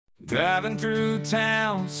Driving through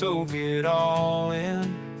town, soak it all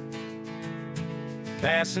in.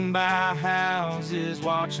 Passing by houses,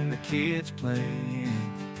 watching the kids playing.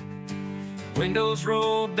 Windows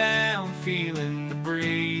rolled down, feeling the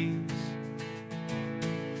breeze,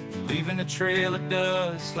 leaving a trail of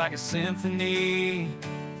dust like a symphony.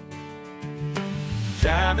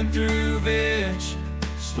 Driving through Vich,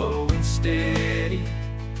 slow and steady,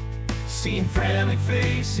 seeing friendly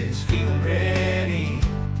faces, feeling ready.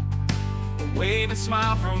 A wave and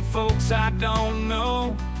smile from folks I don't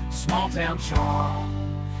know. Small town charm,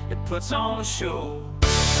 it puts on a show.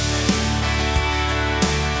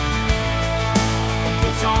 It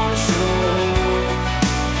puts on a show.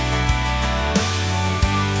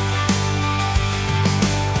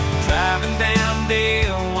 Driving down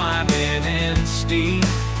Dale, winding and steep.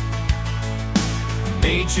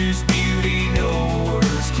 Nature's beauty no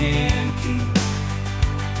words can keep.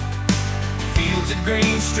 Fields of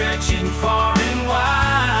green stretching far and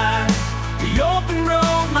wide. The open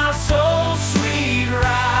road, my soul's sweet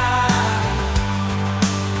ride.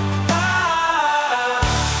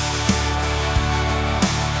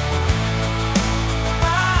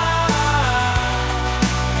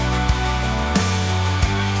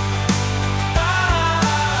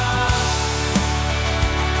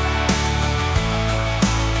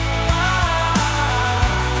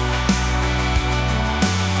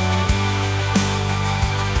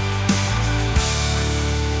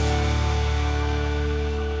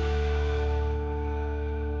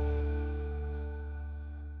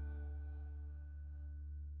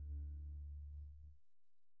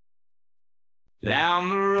 Down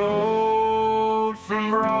the road from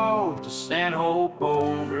Brough to Stanhope,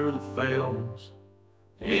 over the fells,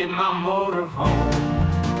 in my motorhome.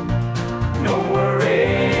 No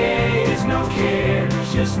worries, no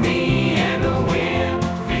cares, just me and the wind.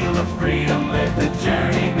 Feel the freedom, let the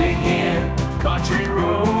journey begin. Country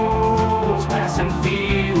roads, passing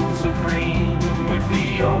fields of green. With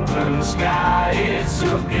the open sky, it's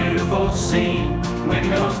a beautiful scene.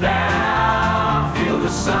 Windows down, feel the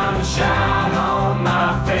sunshine on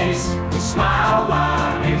my face. A smile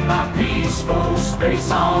while in my peaceful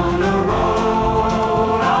space. On the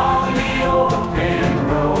road, on the open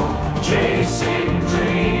road, chasing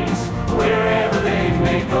dreams wherever they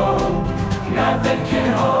may go. Nothing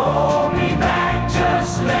can hold me back,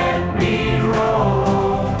 just let me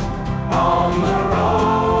roll. On the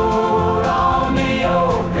road, on the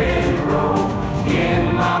open road,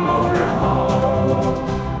 in my motorhome.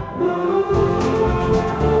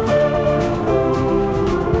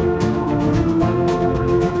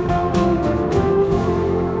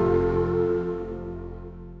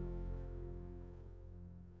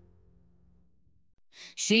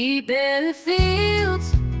 Sheep in the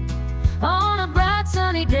fields on a bright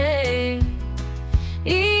sunny day,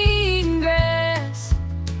 eating grass,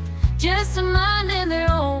 just minding their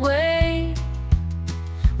own way.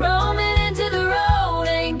 Roaming into the road,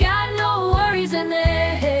 ain't got no worries in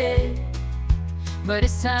their head. But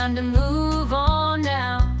it's time to move on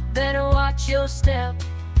now, better watch your step.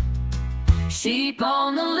 Sheep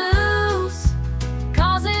on the loose,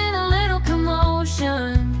 causing a little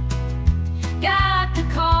commotion. Got the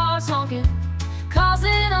cars honking,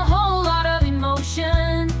 causing a whole lot of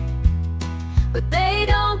emotion. But they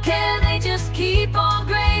don't care, they just keep on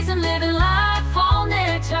grazing, living life on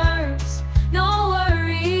their terms. No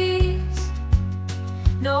worries,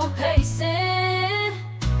 no pacing.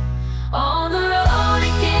 On the road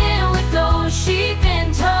again with those sheep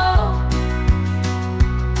in tow,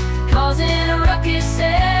 causing a ruckus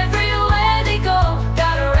everywhere they go.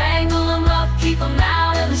 Gotta wrangle them up, keep them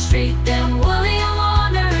out of the street. Them woolly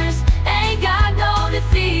wanderers ain't got no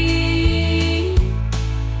defeat.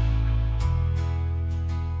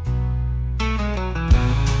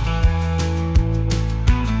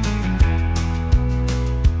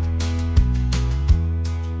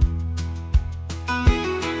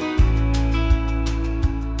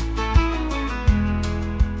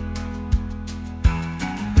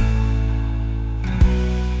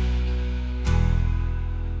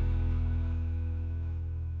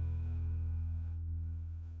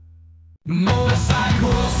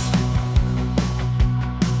 Motorcycles,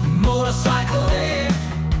 motorcycling,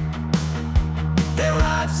 they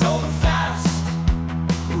ride so fast,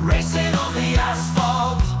 racing on the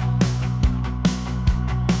asphalt,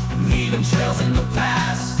 leaving trails in the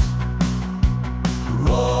past.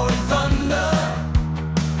 Roaring thunder,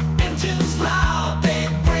 engines loud, they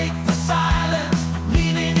break the silence,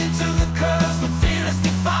 leaning into the curves with fearless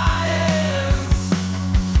defiance.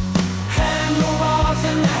 Handlebars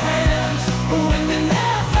in their hands, wind in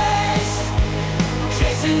their face,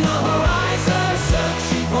 chasing the horizon,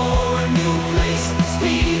 searching for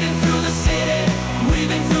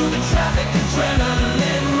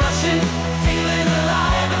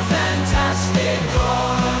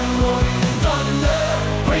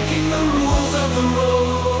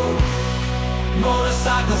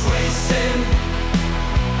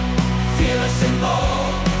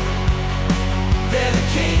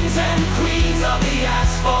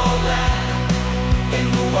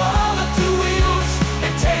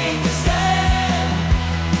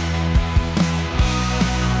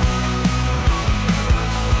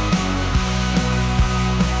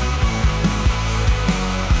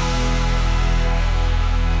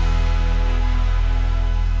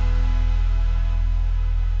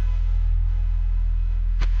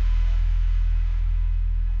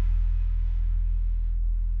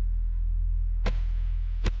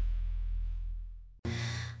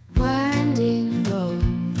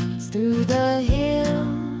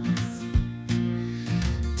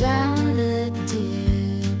down the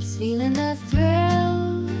dips, feeling the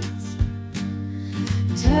thrills,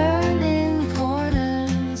 turning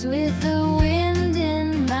corners with the wind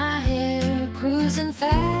in my hair, cruising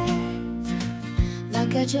fast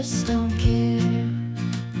like I just don't care.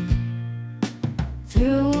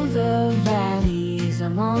 Through the valleys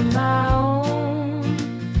I'm on my own,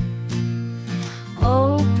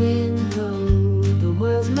 open road, the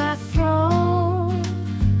world's my throne,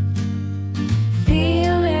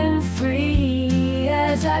 feeling free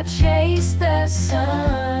as I chase the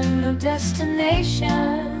sun. No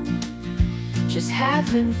destination, just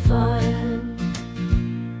having fun.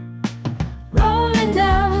 Rolling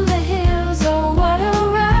down the hills, oh what a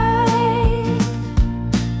ride,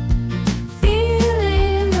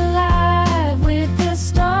 feeling alive with the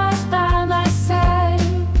stars by my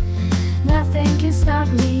side. Nothing can stop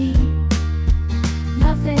me,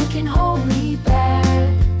 nothing can hold me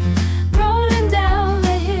back. Rolling down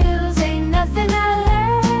the hills, ain't nothing I lack.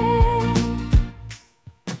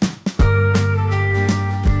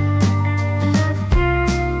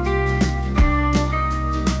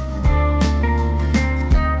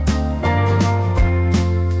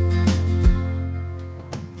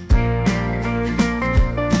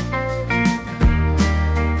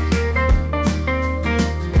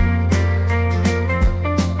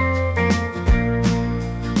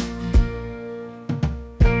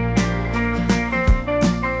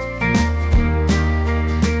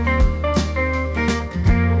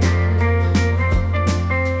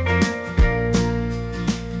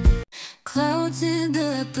 Clouds in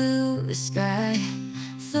the blue sky,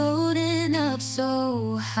 floating up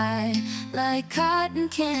so high, like cotton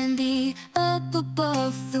candy. Up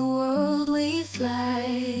above the world we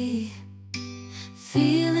fly,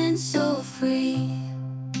 feeling so free,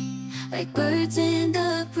 like birds in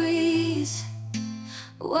the breeze,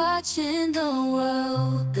 watching the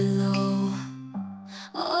world below.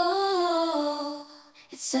 Oh,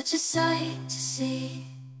 it's such a sight to see.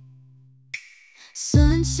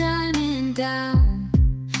 Sun shining down,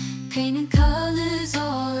 painting colors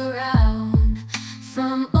all around,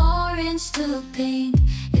 from orange to pink.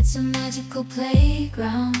 It's a magical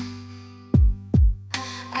playground.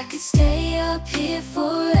 I could stay up here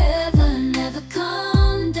forever, never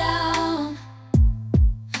come down.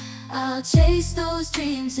 I'll chase those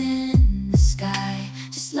dreams in the sky,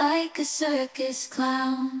 just like a circus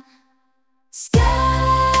clown. Sky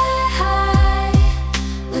high,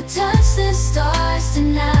 we'll touch the stars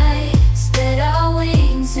tonight, spread our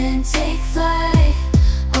wings and take flight.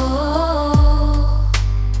 Oh,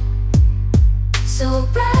 so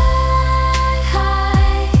bright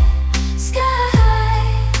high, sky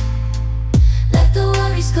high, let the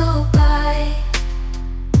worries go by.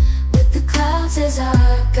 With the clouds as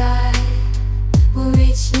our guide, we'll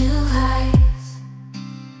reach new heights.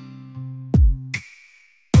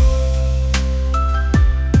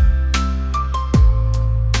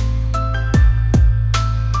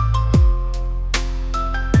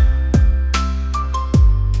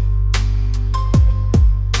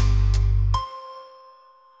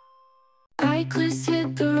 Cyclists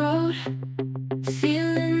hit the road,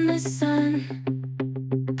 feeling the sun,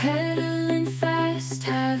 pedaling fast,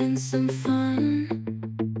 having some fun.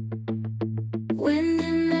 Wind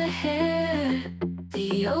in the hair,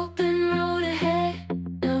 the open road ahead,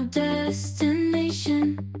 no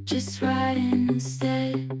destination, just riding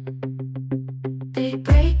instead. They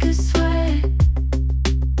break a sweat,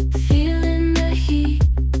 feeling the heat,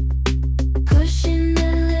 pushing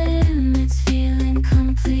the limits, feeling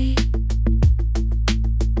complete.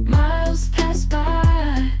 Miles pass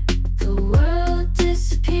by, the world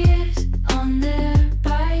disappears on their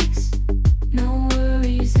bikes, no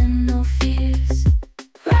worries and no fears.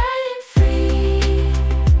 Riding free,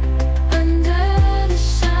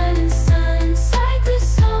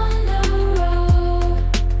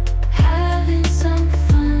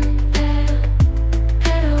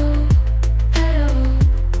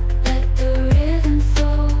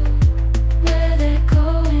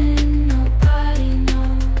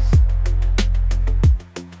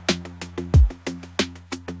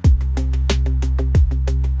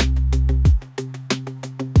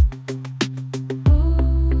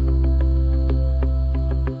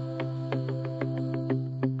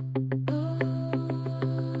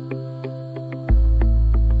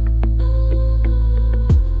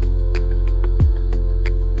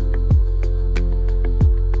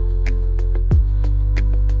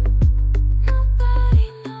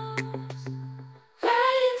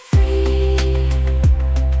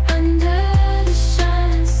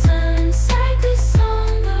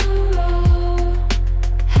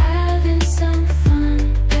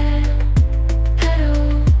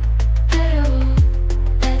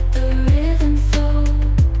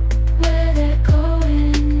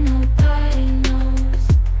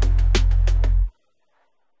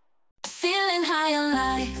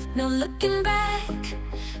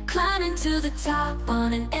 climbing to the top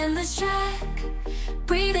on an endless track,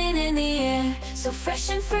 breathing in the air, so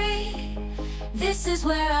fresh and free. This is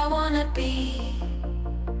where I wanna be,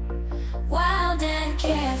 wild and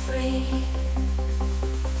carefree.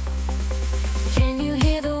 Can you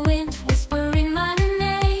hear the wind whispering my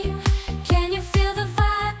name? Can you feel the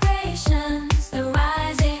vibrations, the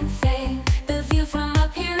rising fame? The view from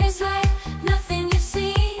up here is like nothing you've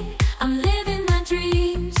seen. I'm living my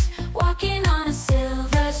dreams, walking on a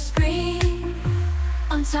silver screen.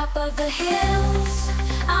 On top of the hills,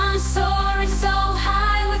 I'm soaring so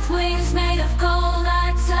high with wings made of gold. I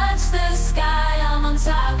touch the sky, I'm on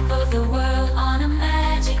top of the world on a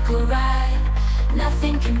magical ride.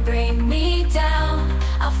 Nothing can bring me down,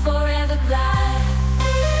 I'll forever glide.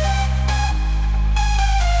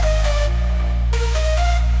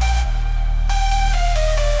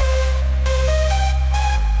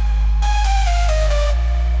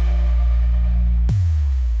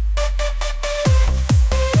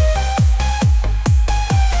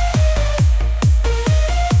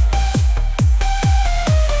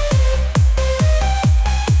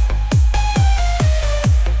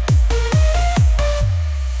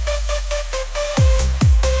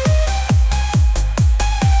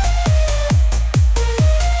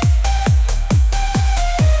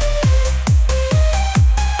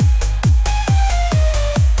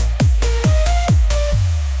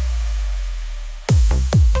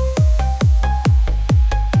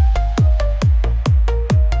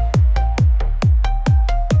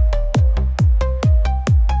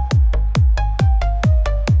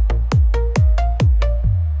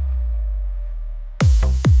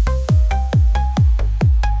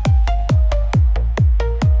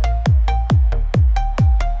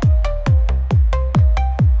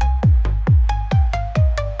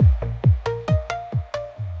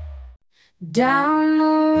 Down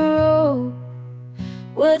the road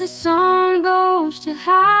where the sun goes to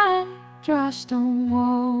hide, dry stone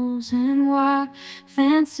walls and wire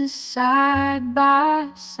fences side by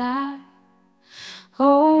side. A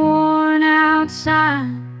worn out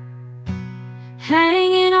sign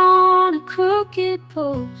hanging on a crooked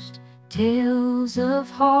post. Tales of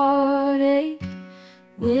heartache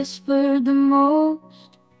whispered the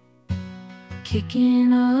most,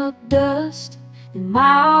 kicking up dust in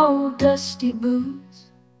my old dusty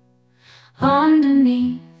boots.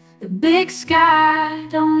 Underneath the big sky,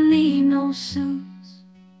 don't need no suits.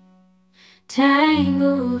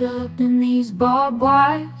 Tangled up in these barbed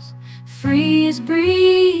wires, free as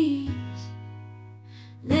breeze.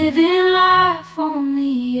 Living life on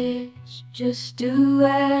the edge, just do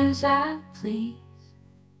as I please.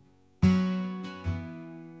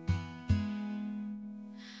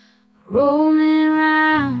 Rolling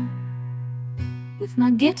around with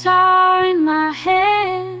my guitar in my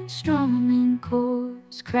hand, strumming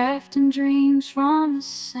chords, crafting dreams from the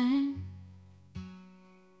sand.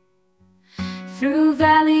 Through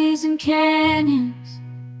valleys and canyons,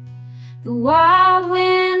 the wild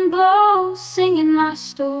wind blows, singing my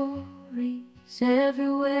stories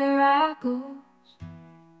everywhere I go.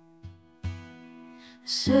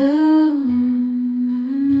 Soon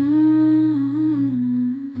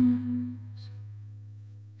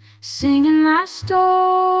singing my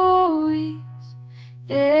stories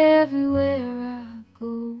everywhere I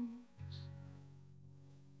go.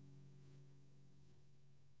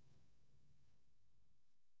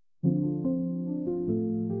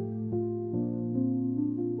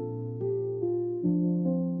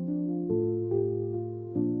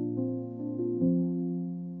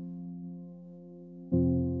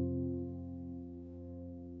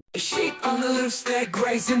 Sheep on the loose, they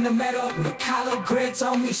graze in the meadow. The callow grids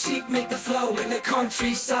on me, sheep make the flow. In the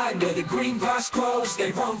countryside where the green grass grows,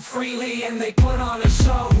 they roam freely and they put on a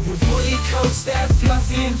show. With woolly coats, they're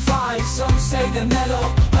fluffy and fine. Some say they're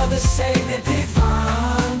mellow, others say they're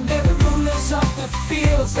divine. They're the rulers of the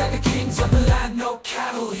fields, they're the kings of the land. No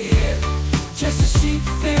cattle here, just the sheep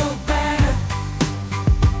feel bad.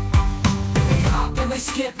 They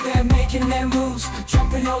skip, they're making their moves,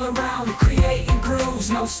 jumping all around, creating grooves.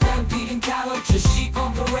 No stampeding cattle, just sheep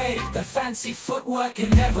on parade. Their fancy footwork,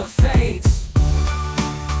 it never fades.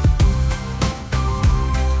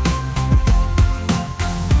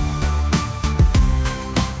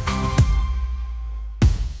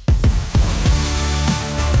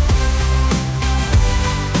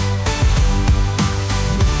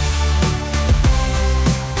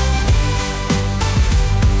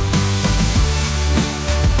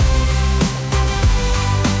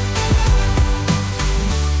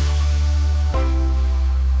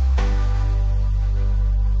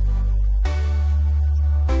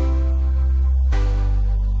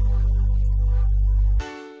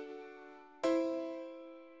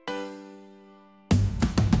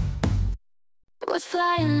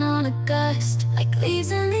 flying on a gust, like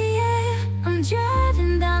leaves in the air. I'm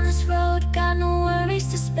driving down this road, got no worries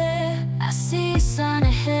to spare. I see a sign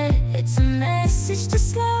ahead, it's a message to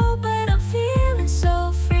slow, but I'm feeling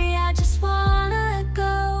so free, I just wanna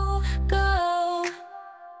go, go.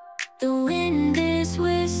 The wind is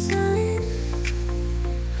whistling,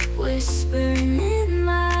 whispering in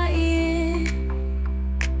my ear,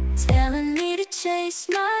 telling me to chase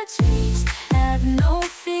my dreams, have no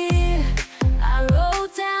fear. I roll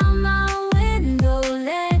down my window,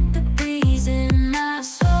 let the breeze in my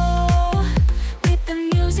soul. With the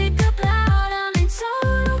music up loud, I'm in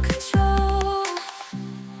total control.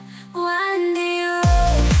 Windy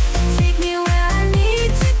road, take me where I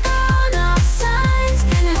need to go. No signs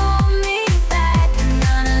can hold me back, I'm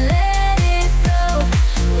gonna let it flow.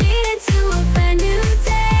 Leading to a brand new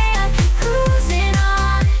day, I keep cruising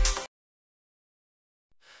on.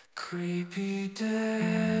 Creepy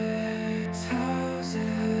dead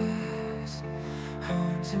houses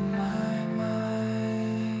haunting my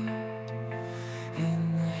mind. In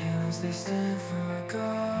the hills they stand for a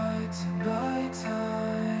guide to buy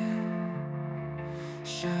time.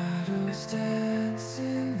 Shadows dance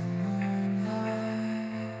in the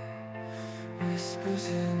moonlight, whispers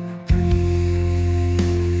in the breeze.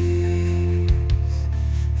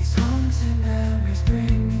 These haunting memories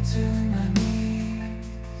bring me to my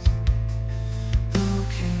knees.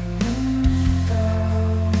 Broken windows,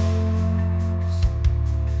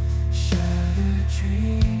 shattered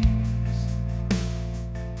dreams,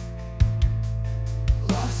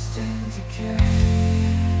 lost in decay.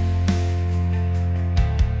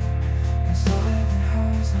 Inside the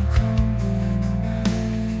house now crumbling away.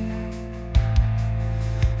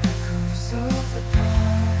 Echoes of the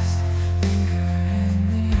past linger in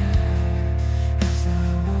the air as I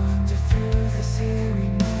wander through this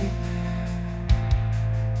eerie nightmare.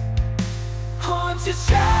 Haunted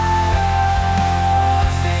shadows,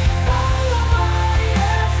 they follow my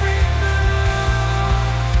every move.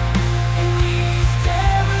 In these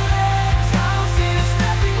derelict houses,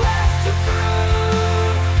 nothing left to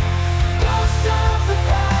prove. Ghosts of the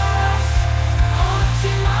past,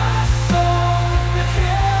 haunting my soul. The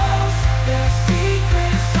hills, their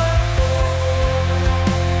secrets unfold.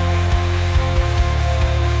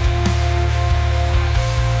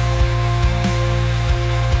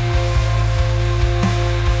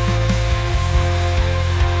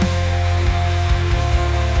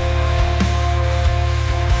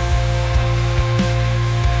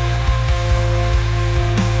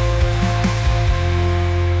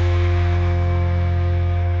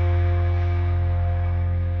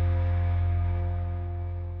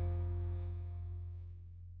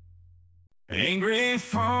 Angry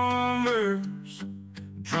farmers,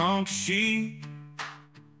 drunk sheep,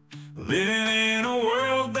 living in a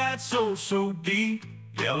world that's so deep,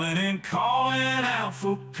 yelling and calling out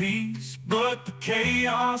for peace, but the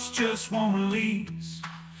chaos just won't release.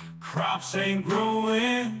 Crops ain't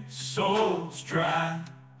growing, souls dry,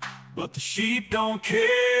 but the sheep don't care.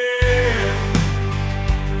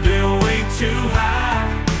 They're way too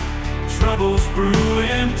high, troubles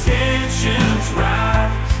brewing, tensions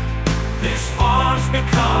rise. This farm's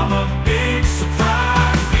become a big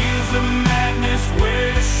surprise. Feels of madness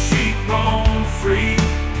where the sheep roam free.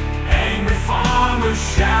 Angry farmers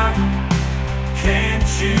shouting, can't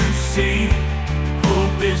you see?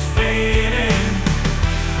 Hope is fading,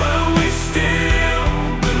 but we still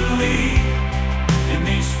believe. In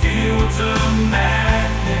these fields of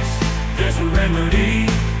madness, there's a remedy.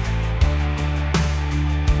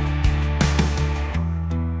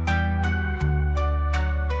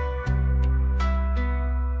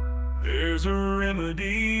 There's a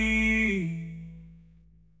remedy.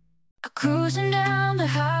 I'm cruising down the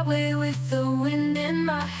highway with the wind in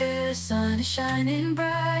my hair. Sun is shining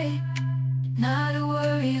bright, not a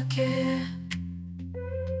worry or care.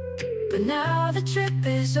 But now the trip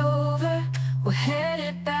is over, we're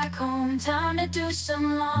headed back home. Time to do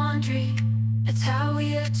some laundry, that's how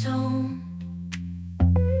we atone.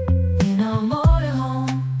 In our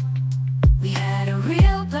motorhome, we had a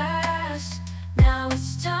real blast. Now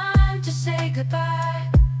it's time to say goodbye.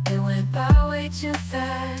 It went by way too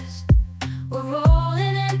fast. We're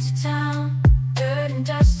rolling into town, dirt and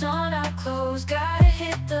dust on our clothes. Gotta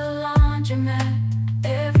hit the laundromat,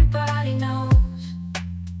 everybody knows.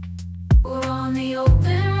 We're on the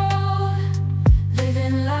open road,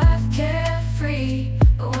 living life carefree.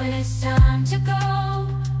 But when it's time to go,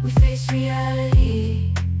 we face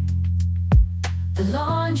reality. The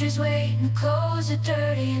laundry's waiting, the clothes are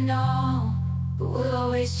dirty and all, but we'll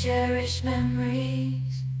always cherish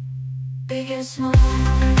memories, big and small.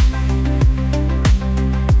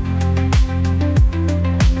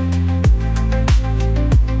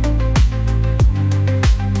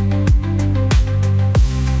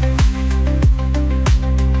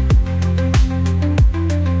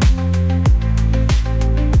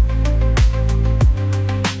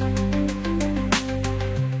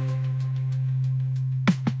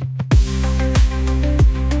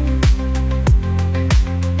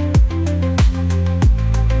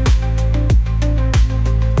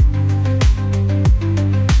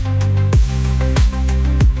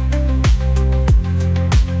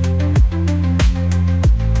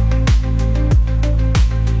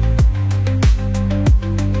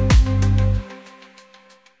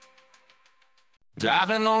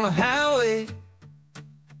 Driving on the highway,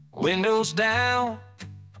 windows down,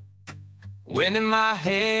 wind in my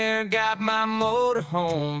hair, got my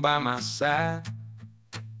motorhome by my side.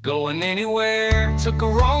 Going anywhere, took a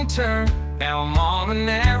wrong turn, now I'm on a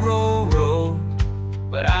narrow road.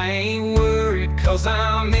 But I ain't worried, cause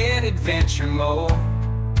I'm in adventure mode.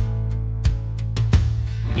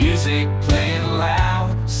 Music playing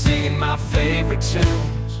loud, singing my favorite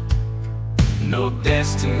tunes. No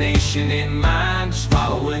destination in mind, just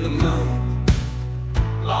following the moon.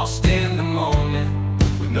 Lost in the moment,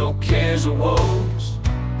 with no cares or woes.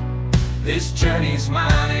 This journey's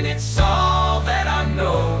mine and it's all that I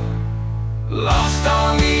know. Lost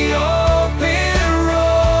on the open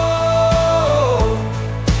road,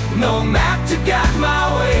 no map to guide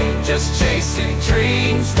my way, just chasing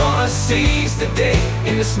dreams, gonna seize the day.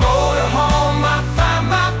 In this motorhome I find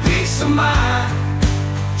my peace of mind,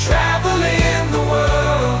 traveling the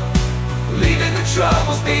world, leaving the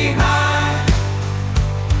troubles behind.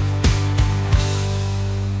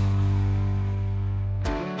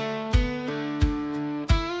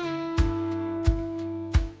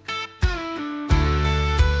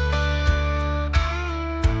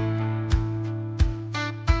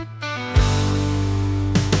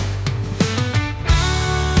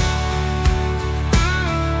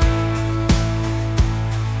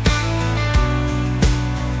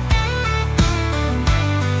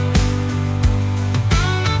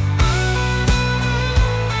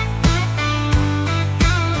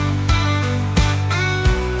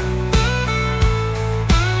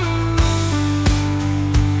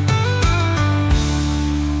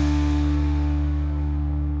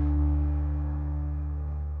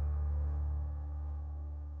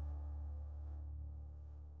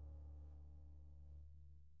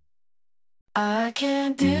 I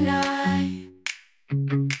can't deny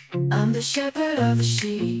I'm the shepherd of the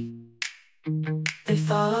sheep. They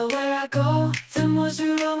follow where I go, the moors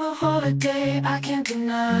we roam a holiday. I can't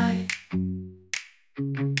deny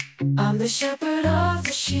I'm the shepherd of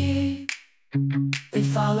the sheep. They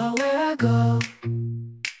follow where I go,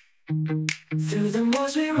 through the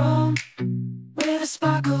moors we roam, with a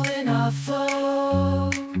sparkle in our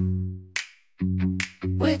flow.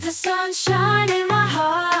 With the sunshine in my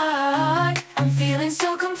heart, I'm feeling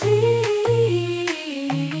so complete.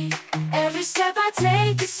 Every step I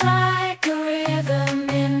take is like a rhythm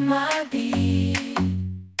in my beat.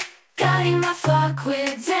 Guiding my flock,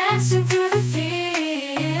 we're dancing through the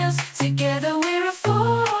fields. Together we're a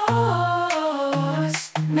force,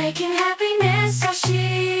 making happiness our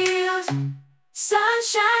shield.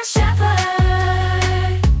 Sunshine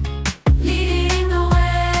shepherd, leading the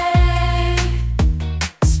way,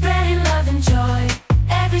 spreading love and joy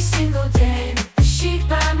every single day. The sheep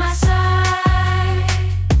by my side,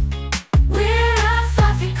 we're a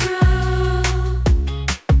fluffy crew,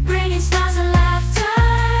 bringing smiles and laughter.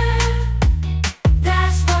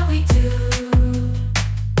 That's what we do.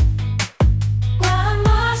 What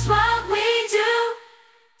more's what we do.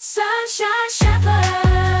 Sunshine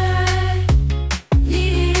shepherd,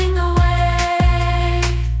 leading the way,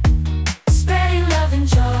 spreading love and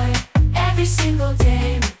joy every single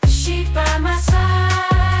day. The sheep by my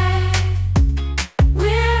side,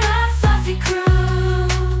 we're a fluffy crew,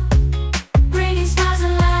 bringing smiles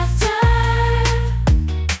and laughter.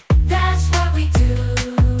 That's what we do.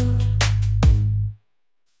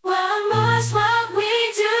 What more's what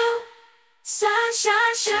we do.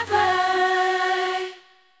 Sunshine shepherd.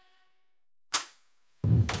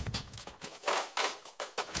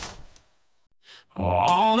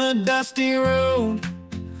 On a dusty road,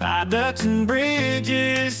 viaducts and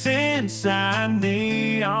bridges inside,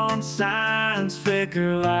 neon signs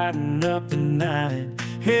flicker lighting up the night.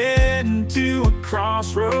 Heading to a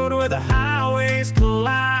crossroad where the highways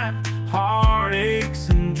collide. Heartaches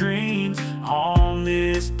and dreams on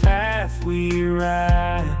this path we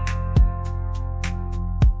ride.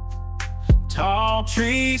 Tall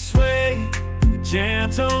trees sway in the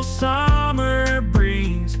gentle summer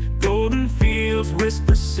breeze. Golden fields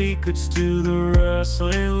whisper secrets to the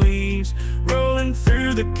rustling leaves. Rolling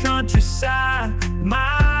through the countryside,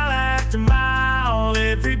 mile after mile.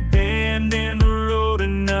 Every bend in the road,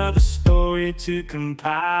 another story to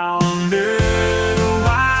compile. Under the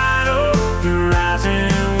wide open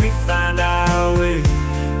horizon, we find our way.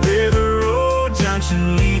 Where the road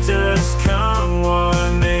junction leads us, come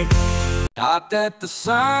what may. Stopped at the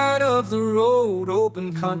side of the road,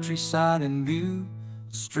 open countryside in view.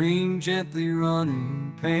 Stream gently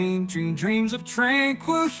running, painting dreams of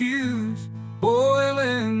tranquil hues.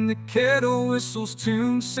 Boiling the kettle whistles,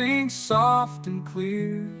 Toon sings soft and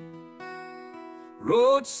clear.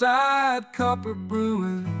 Roadside copper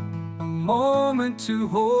brewing, a moment to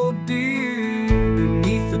hold dear.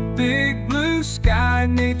 Beneath the big blue sky,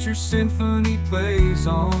 nature's symphony plays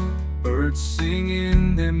on. Birds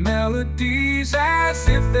singing their melodies as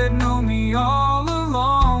if they'd known me all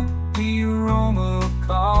along. The aroma of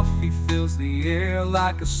coffee fills the air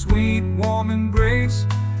like a sweet, warm embrace.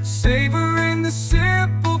 Savoring the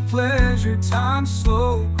simple pleasure, time's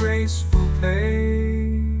slow, graceful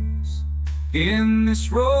pace. In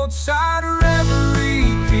this roadside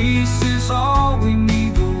reverie, peace is all we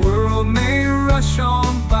need. The world may rush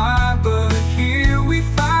on by, but here we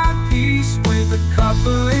find peace with a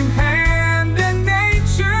couple in hand and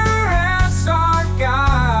nature as our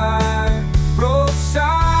guide.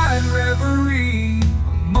 Roadside reverie,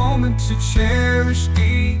 a moment to cherish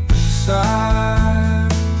deep inside.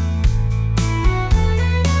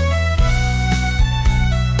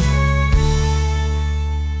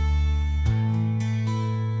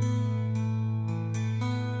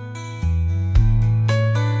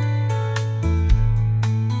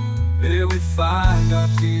 There we find our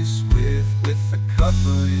peace with a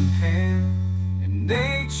cuppa in hand and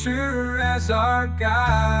nature as our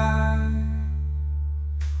guide.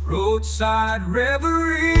 Roadside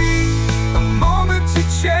reverie, a moment to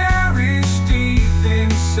cherish deep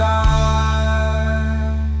inside.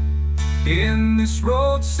 In this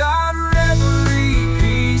roadside reverie,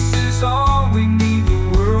 peace is all we need.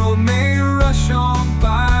 The world may rush on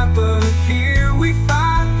by, but here we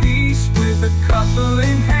find peace with a couple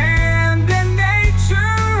in hand.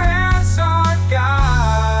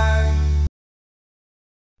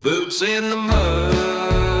 Boots in the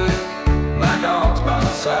mud, my dog's by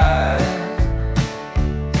my side.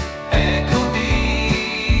 Ankle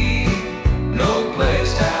deep, no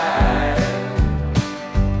place to hide.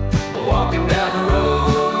 Walking down the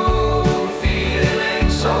road, feeling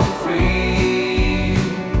so free.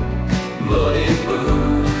 Muddy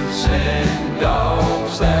boots and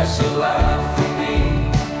dogs, that's the life for me.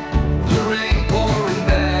 The rain pouring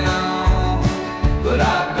down, but I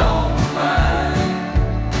don't.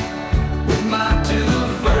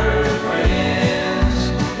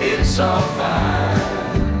 It's all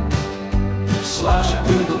fine. Sloshing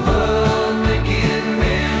through the mud, making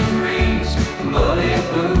memories. Muddy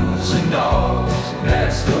boots and dogs,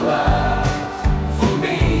 that's the life for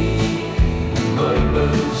me. Muddy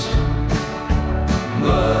boots,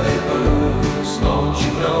 don't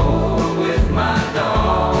you know? With my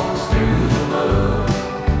dogs through the mud,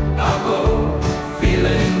 I'll go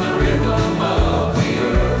feeling the rhythm of the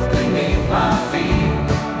earth beneath my feet.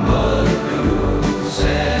 Muddy boots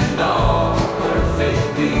and all perfect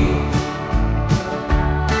beat.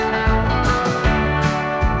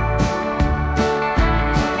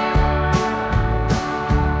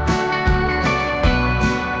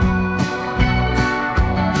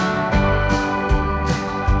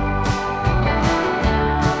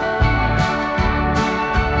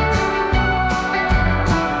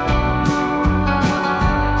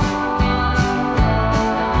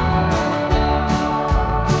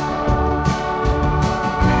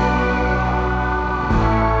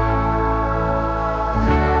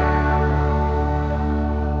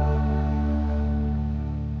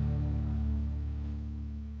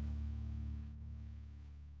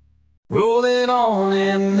 Rolling on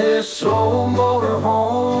in this old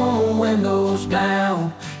motorhome, windows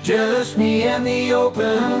down, just me and the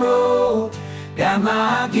open road. Got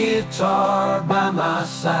my guitar by my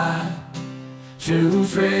side,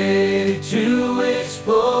 tunes ready to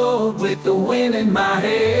explode. With the wind in my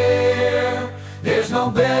hair, there's no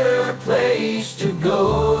better place to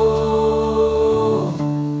go.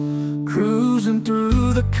 Cruising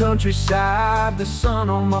through the countryside, the sun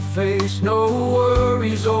on my face, no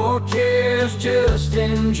worries or cares, just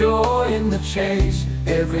enjoying the chase.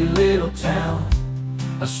 Every little town,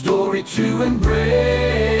 a story to embrace.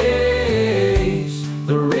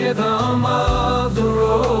 The rhythm of the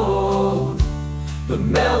road, the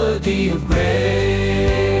melody of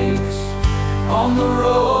grace. On the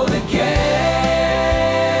road again,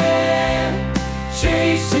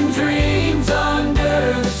 chasing dreams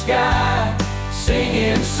under the sky,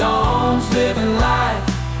 singing songs, living life,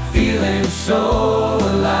 feeling so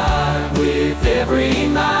alive. With every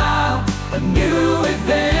mile, a new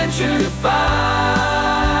adventure to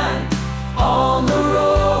find. On the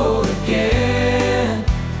road again,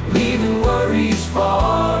 leaving worries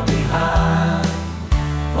far behind.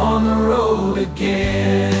 On the road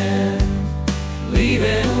again,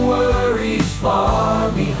 leaving worries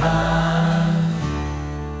far behind.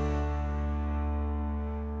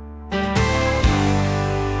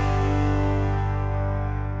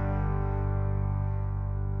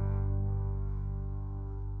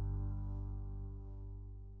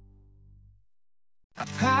 I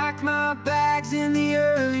pack my bags in the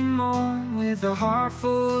early morn with a heart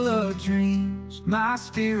full of dreams, my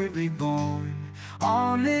spirit reborn.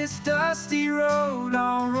 On this dusty road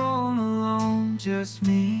I'll roll alone, just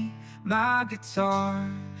me, my guitar,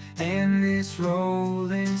 and this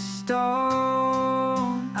rolling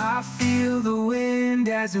stone. I feel the wind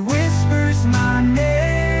as it whispers my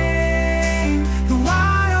name, the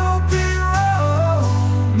wide open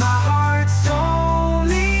road, my heart's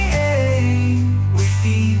only aim. With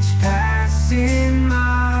each passing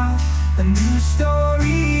mile, a new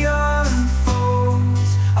story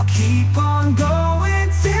unfolds. I'll keep on going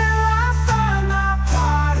till I find my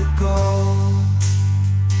pot of gold.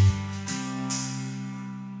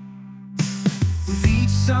 With each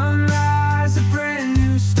sunrise, a brand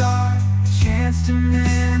new start, a chance to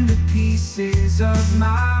mend the pieces of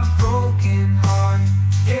my broken heart.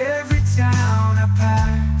 Every town I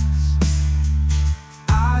pass,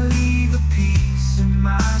 I leave a piece of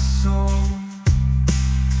my soul,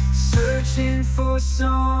 searching for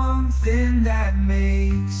something that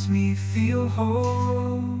makes me feel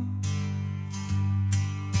whole.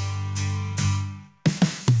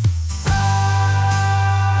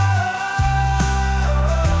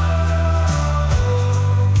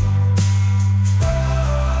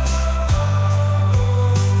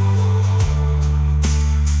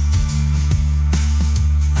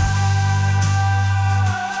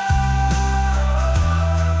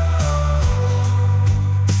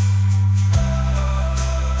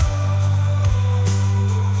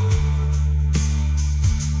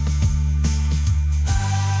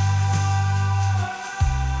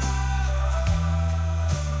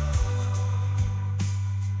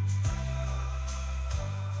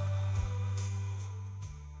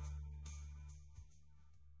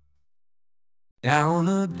 Down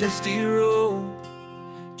a dusty road,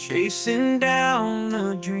 chasing down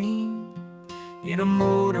a dream, in a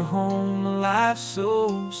motorhome, a life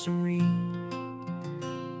so serene.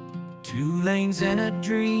 2 lanes and a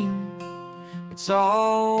dream, it's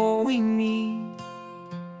all we need.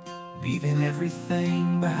 Leaving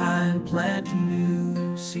everything behind, planting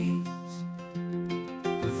new seeds.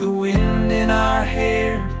 With the wind in our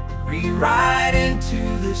hair, we ride into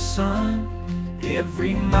the sun.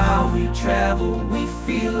 Every mile we travel, we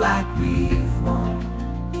feel like we've won.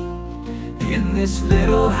 In this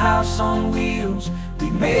little house on wheels, we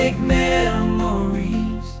make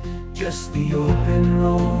memories. Just the open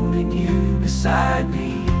road and you beside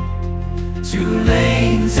me. 2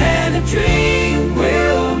 lanes and a dream,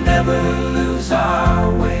 we'll never lose our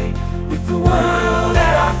way. With the world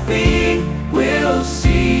at our feet, we'll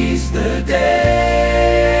seize the day.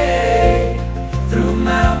 Through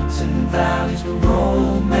mountains and valleys we'll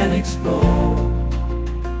roam and explore.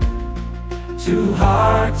 2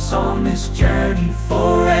 hearts on this journey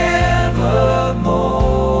forevermore.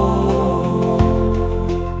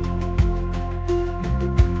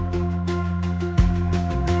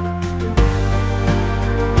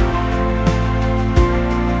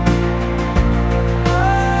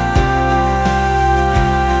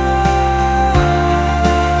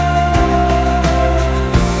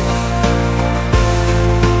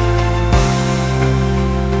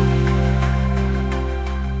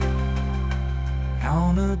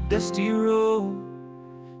 Dusty road,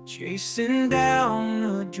 chasing down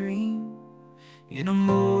a dream, in a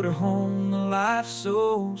motorhome, a life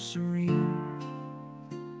so serene.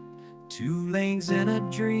 2 lanes and a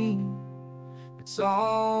dream, it's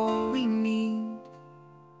all we need.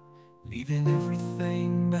 Leaving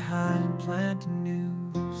everything behind, planting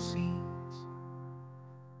new seeds.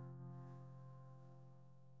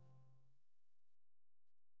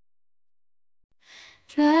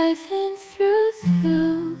 Driving through the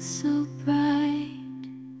hills so bright,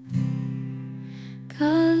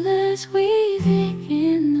 colors weaving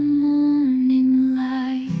in the morning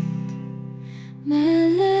light,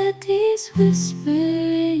 melodies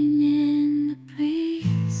whispering in the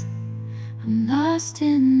breeze. I'm lost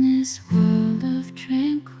in this world of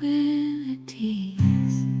tranquilities.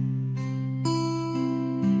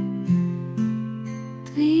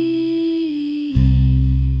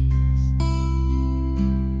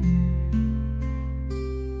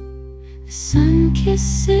 The sun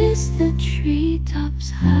kisses the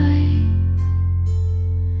treetops high,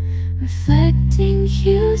 reflecting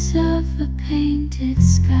hues of a painted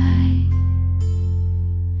sky.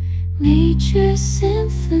 Nature's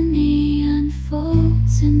symphony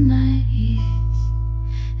unfolds in my ears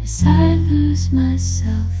as I lose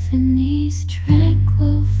myself in these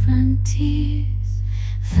tranquil frontiers.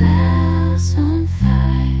 Flowers on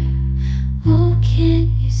fire, oh can't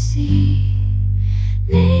you see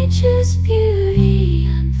nature's beauty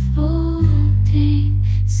unfolding?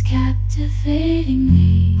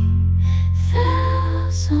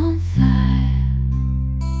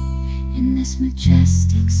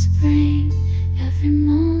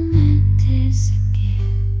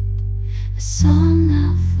 a song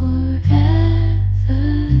I'll forever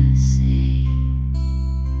sing.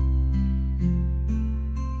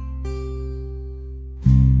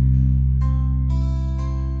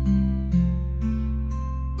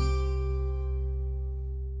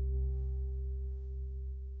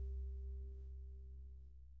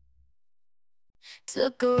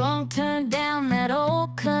 Took a wrong turn down that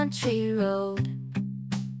old country road.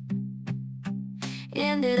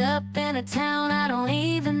 Ended up in a town I don't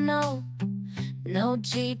even know. No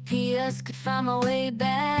GPS could find my way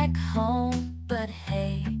back home. But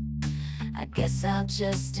hey, I guess I'll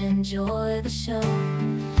just enjoy the show.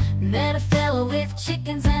 Met a fella with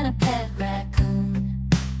chickens and a pet raccoon.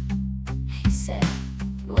 He said,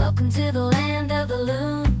 "Welcome to the land of the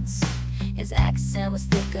loons." His accent was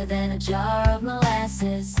thicker than a jar of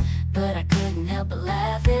molasses, but I couldn't help but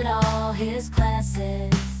laugh at all his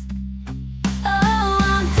classes. Oh,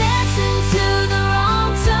 I'm dancing to the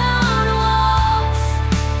wrong turn waltz,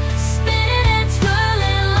 spinning and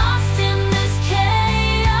twirling, lost in this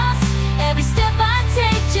chaos. Every step I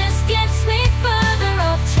take just gets me further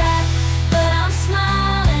off track, but I'm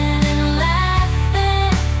smiling and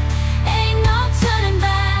laughing, ain't no turning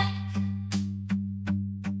back.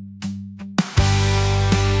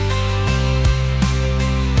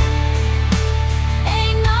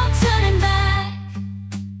 Ain't no turning back.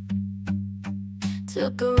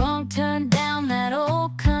 Took a wrong turn down that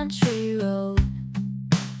old country road.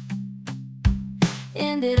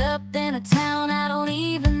 Ended up in a town I don't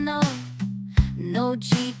even know. No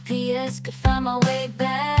GPS could find my way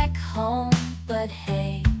back home. But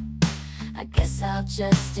hey, I guess I'll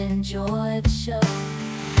just enjoy the show.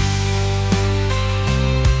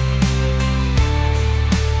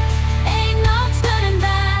 Ain't no turning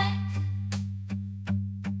back.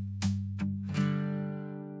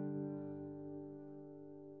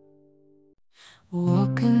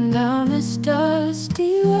 Walking down this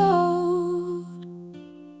dusty road,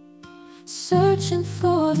 searching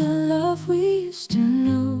for the love we used to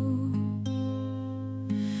know.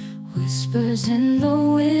 Whispers in the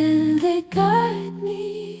wind, they guide me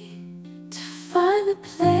to find the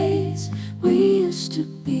place we used to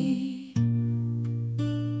be.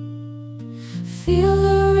 Feel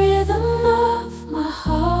the rhythm of my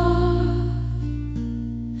heart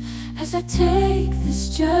as I take this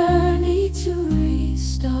journey to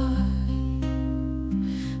restart.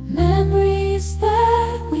 Memories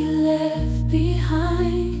that we left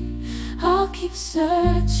behind, I'll keep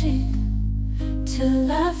searching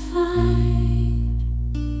till I find.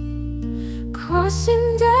 Crossing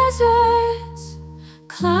deserts,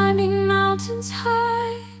 climbing mountains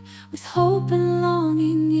high, with hope and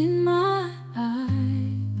longing in my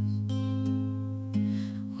eyes.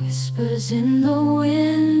 Whispers in the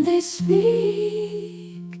wind, they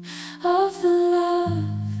speak of the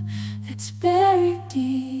love that's buried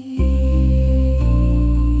deep.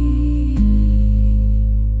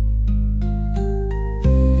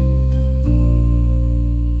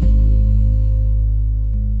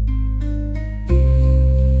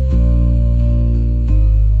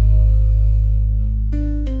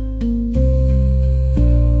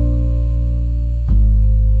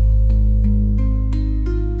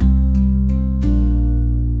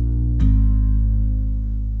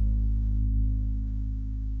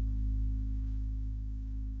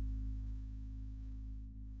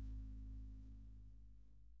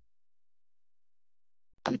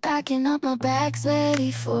 I'm packing up my bags,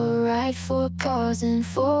 ready for a ride, for Paws and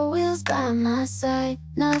 4 wheels by my side.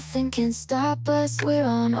 Nothing can stop us, we're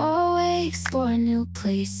on our way, exploring new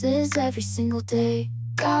places every single day.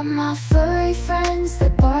 Got my furry friends, they're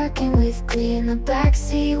barking with glee in the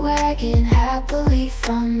backseat wagon, happily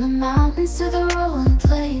from the mountains to the rolling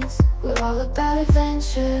plains. We're all about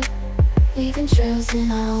adventure, leaving trails in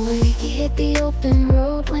our wake. Hit the open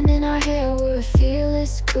road, wind in our hair, we're a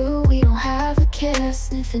fearless crew. We don't have a care,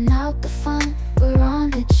 sniffing out the fun, we're on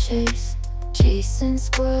the chase, chasing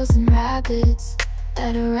squirrels and rabbits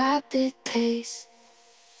at a rapid pace.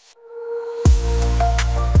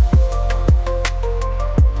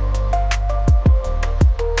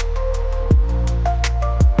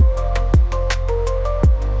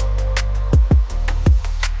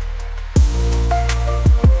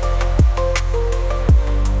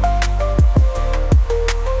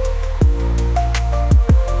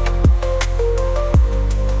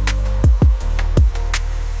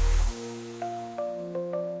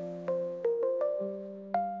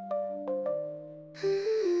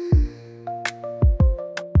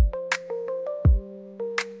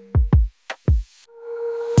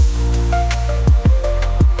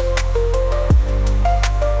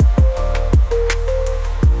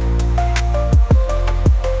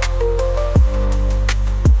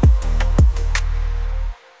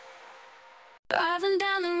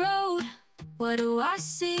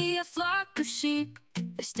 of sheep.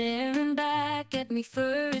 They're staring back at me,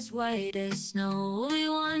 fur as white as snow. Holy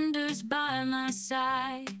wonders by my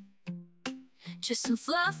side, just some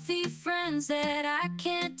fluffy friends that I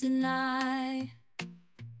can't deny.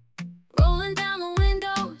 Rolling down the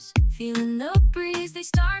windows, feeling the breeze. They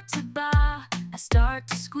start to bow, I start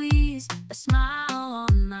to squeeze. A smile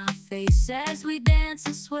on my face as we dance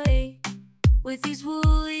and sway. With these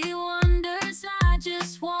woolly wonders, I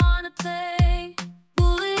just wanna play.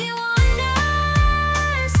 Woolly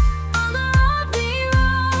wonders, on the road we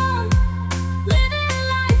roam, living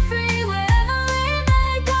life free wherever we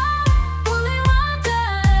may go. Woolly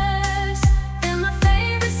wonders, they're my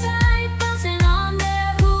favorite sight, bouncing on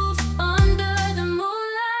their hooves under the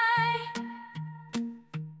moonlight.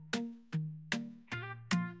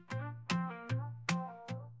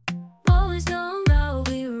 Always known how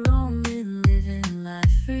we roam, living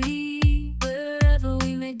life free wherever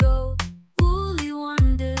we may go. Woolly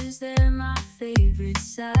wonders, they're my favorite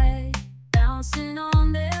sight, bouncing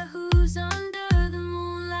on their hooves under the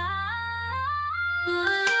moonlight.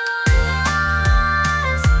 Woolly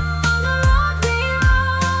wonders, on the road we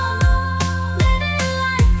roam, living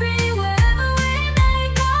life free wherever we may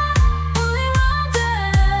go. Woolly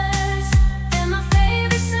wonders, they're my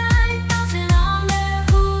favorite sight, bouncing on their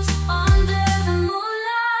hooves under the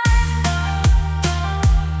moonlight.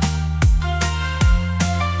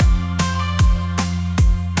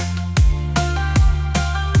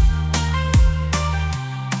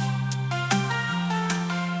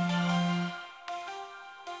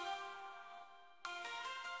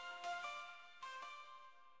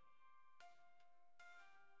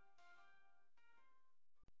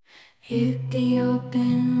 Hit the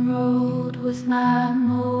open road with my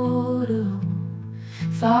motorhome.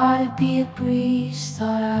 Thought it'd be a breeze,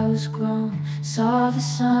 thought I was grown. Saw the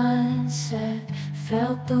sunset,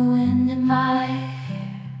 felt the wind in my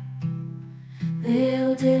hair.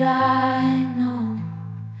 Little did I know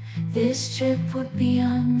this trip would be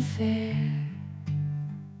unfair.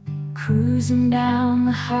 Cruising down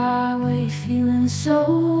the highway, feeling so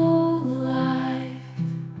alive.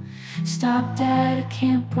 Stopped at a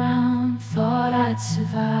campground, thought I'd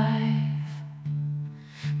survive.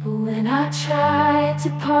 But when I tried to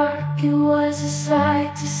park, it was a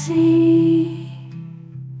sight to see.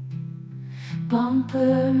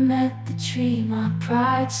 Bumper met the tree, my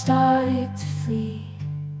pride started to flee.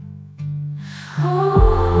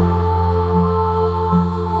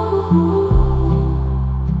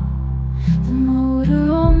 The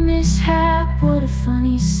motorhome mishap, what a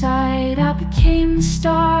funny sight. I became the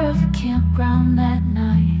star of the campground that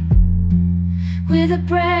night, with a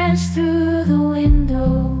branch through the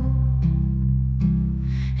window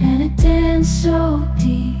and a dance so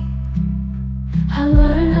deep. I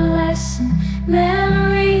learned a lesson,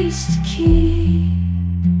 memories to keep.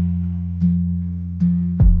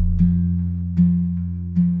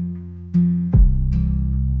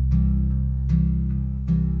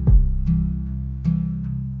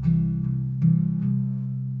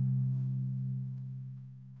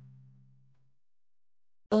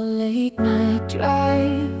 Late night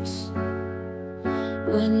drives,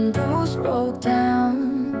 windows roll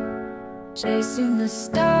down, chasing the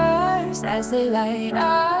stars as they light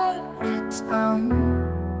up the town.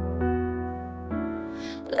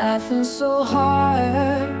 Laughing so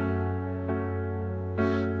hard,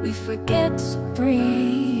 we forget to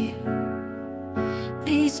breathe.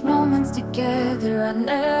 These moments together, I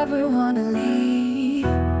never wanna leave.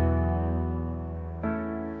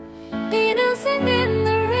 Be dancing in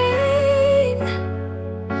the rain,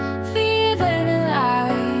 feeling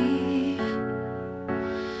alive.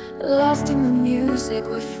 Lost in the music,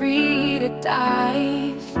 we're free to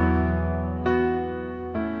dive.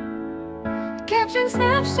 Capturing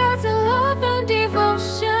snapshots of love and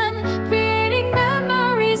devotion, creating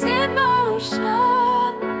memories in motion.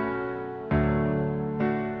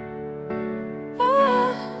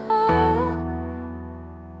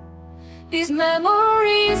 These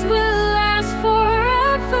memories will last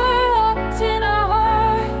forever, locked in our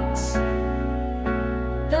hearts.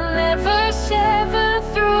 They'll never shiver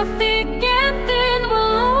through thick and thin,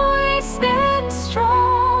 we'll always stand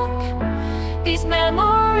strong. These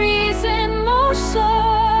memories in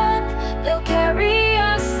motion, they'll carry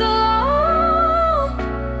us along,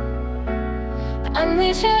 and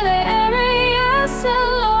they shall carry us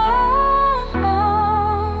along.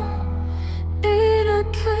 It'll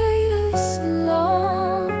carry us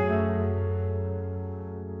along.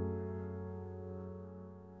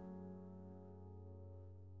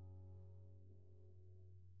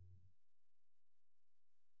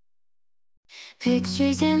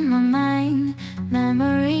 Pictures in my mind,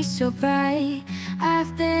 memories so bright.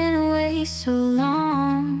 I've been away so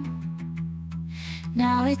long.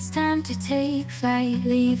 Now it's time to take flight,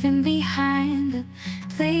 leaving behind the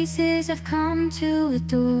places I've come to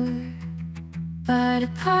adore. But a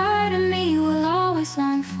part of me will always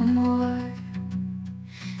long for more,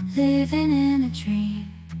 living in a dream,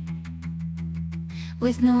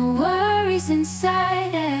 with no worries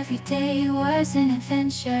inside. Every day was an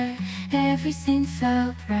adventure, everything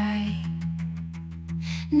felt right.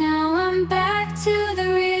 Now I'm back to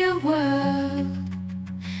the real world,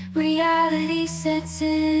 reality sets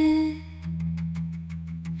in.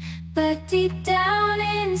 But deep down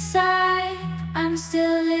inside, I'm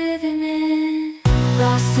still living in.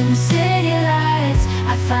 Lost in the city lights,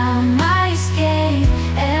 I found my escape.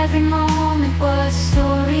 Every moment was a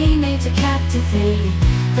story made to captivate.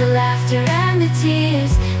 The laughter and the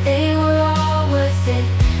tears, they were all worth it.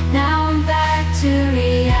 Now I'm back to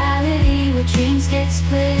reality, where dreams get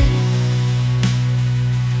split.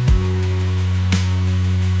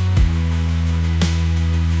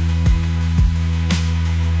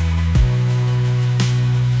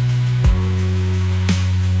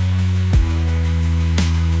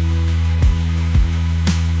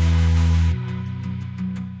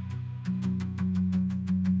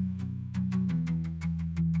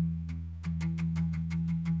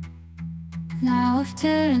 Laughter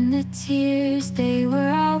and the tears, they were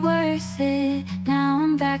all worth it. Now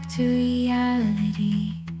I'm back to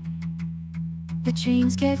reality, but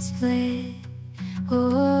dreams get split.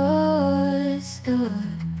 Oh, it's good,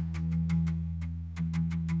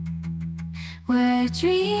 where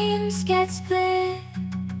dreams get split.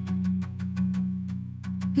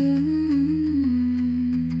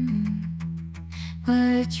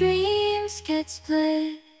 Where dreams get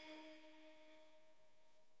split.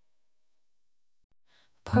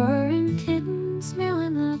 Purring kittens,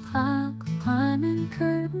 mewing the clock, climbing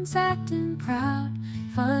curtains, acting proud.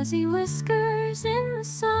 Fuzzy whiskers in the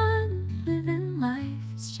sun, living life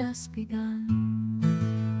has just begun.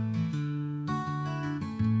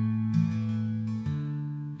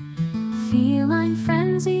 Feline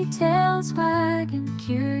frenzy, tails wagging,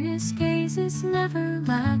 curious gazes never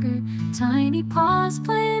laggard. Tiny paws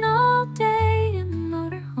playing all day in the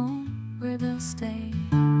motorhome where they'll stay.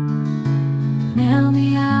 Nail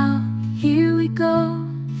me out, here we go.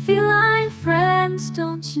 Feline friends,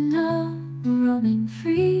 don't you know? We're roaming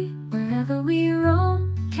free wherever we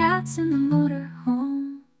roam. Cats in the motorhome.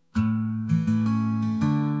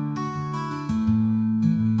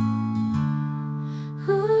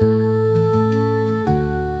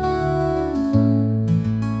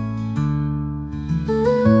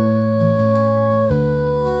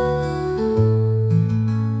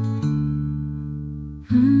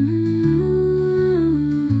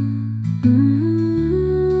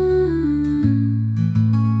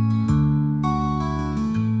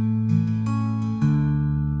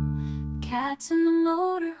 Cats in the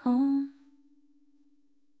motorhome.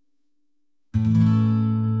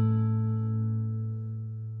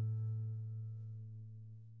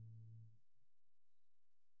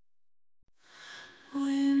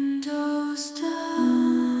 Windows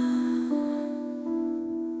down,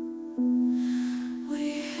 we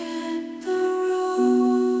hit the road.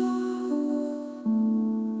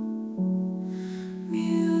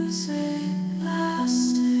 Music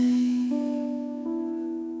lasting,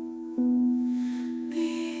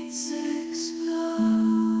 beats explode,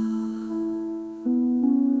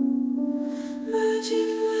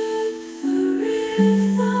 merging with the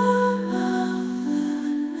rhythm of the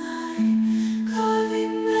night,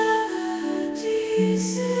 carving melodies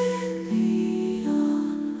in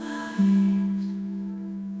neon light,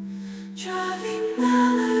 driving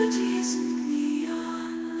melodies in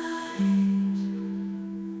neon light,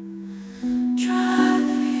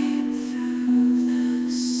 driving through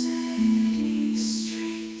the city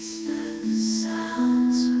streets, the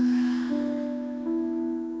sounds around,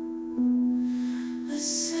 the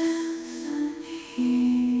symphonies,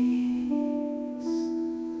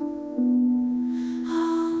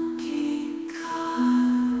 honking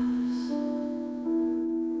cars,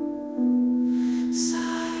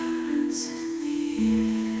 sirens in the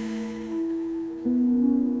air,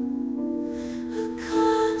 a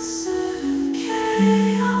concert of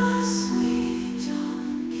chaos, we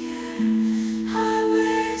don't care.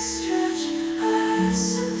 Highways stretch,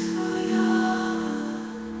 listen for y'all.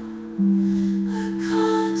 A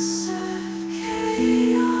concert of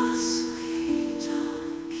chaos, we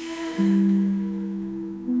don't care.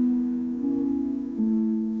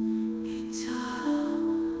 Guitar,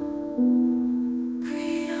 we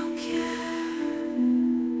don't care.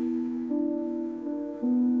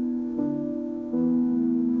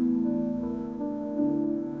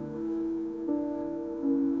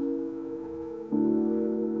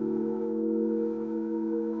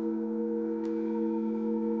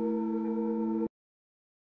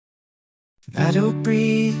 Meadow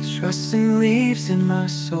breeze, rustling leaves in my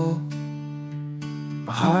soul.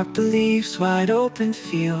 My heart believes wide open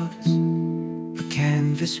fields, a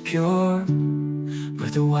canvas pure, where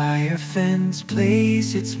the wire fence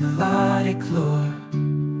plays its melodic lure.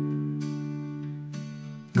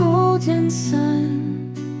 Golden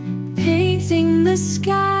sun painting the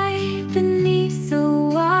sky beneath the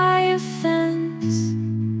wire fence.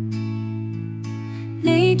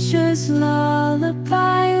 Nature's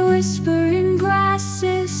lullaby, whispering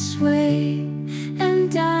grasses sway and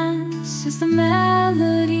dance as the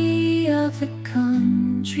melody of the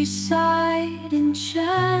countryside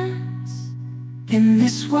enchants. In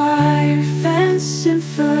this wire fence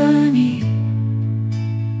symphony,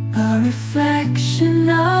 a reflection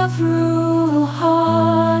of rural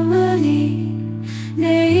harmony,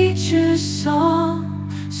 nature's song,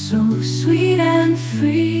 so sweet and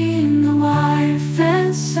free. In the wire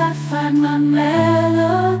fence I find my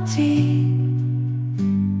melody.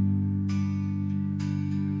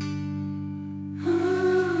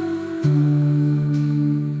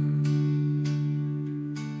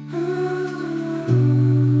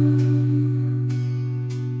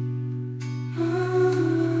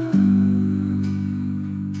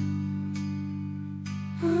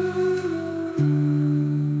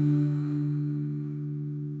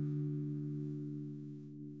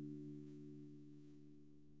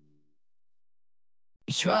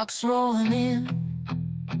 Trucks rolling in,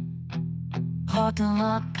 parking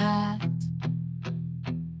lot packed,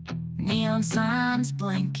 neon signs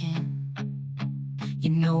blinking.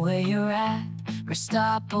 You know where you're at, rest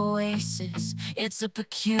stop oasis. It's a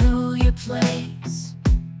peculiar place.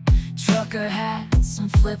 Trucker hats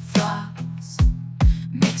and flip-flops,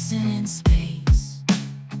 mixing in space.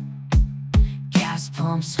 Gas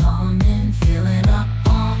pumps humming, filling up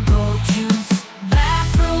on road juice.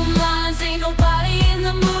 Bathroom lines, ain't nobody in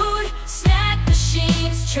the mood. Snack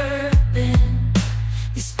machines chirping,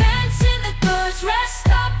 dispensing the goods. Rest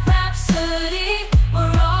stop Rhapsody,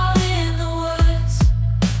 we're all in the woods.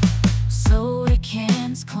 Soda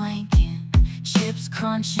cans clanking, chips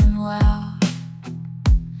crunching loud,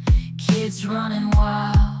 kids running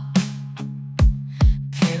wild,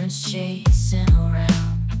 parents chasing around.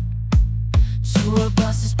 Tour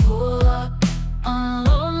buses pull up,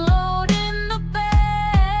 unload, load in the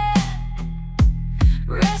bed.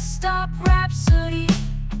 Rest stop Rhapsody,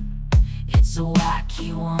 it's a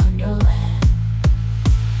wacky wonderland.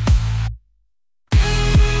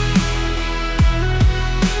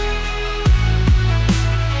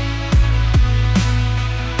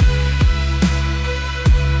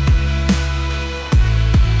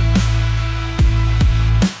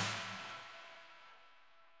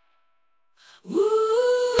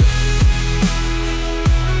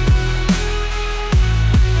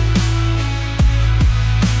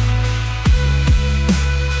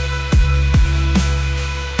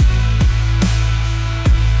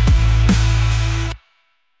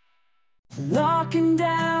 Walking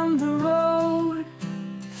down the road,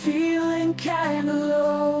 feeling kinda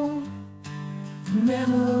low.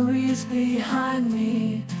 Memories behind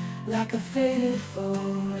me, like a faded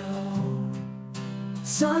photo.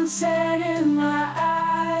 Sunset in my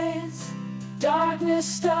eyes, darkness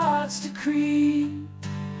starts to creep.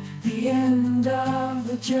 The end of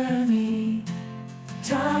the journey,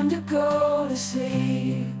 time to go to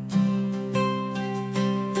sleep.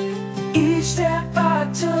 Each step I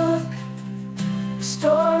took, a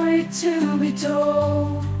story to be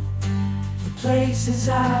told. The places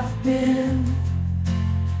I've been,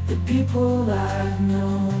 the people I've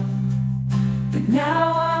known. But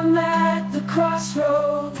now I'm at the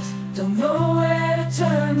crossroads, don't know where to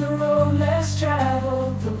turn. The road less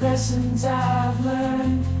traveled, the lessons I've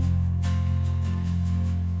learned.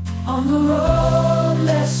 On the road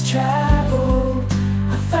less traveled,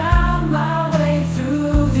 I found my way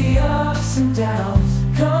through the ups and downs.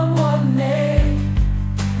 Come what may,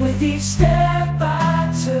 with each step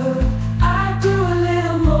I took, I grew a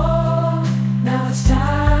little more. Now it's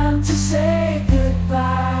time to say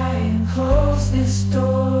goodbye and close this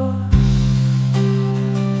door.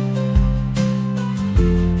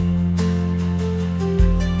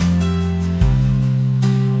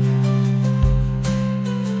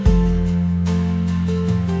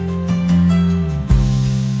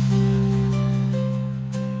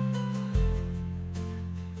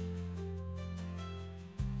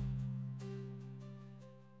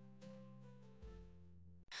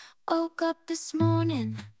 Woke up this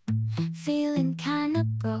morning, feeling kinda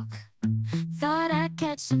broke. Thought I'd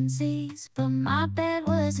catch some Z's, but my bed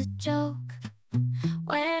was a joke.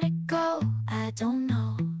 Where'd it go? I don't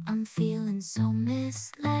know. I'm feeling so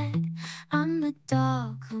misled. I'm the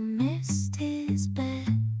dog who missed his bed.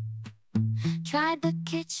 Tried the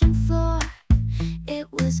kitchen floor, it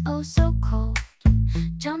was oh so cold.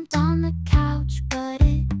 Jumped on the couch, but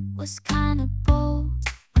it was kinda bold.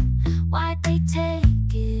 Why'd they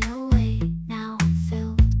take it away? Now I'm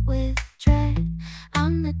filled with dread.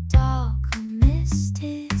 I'm the dog who missed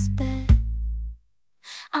his bed.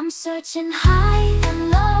 I'm searching high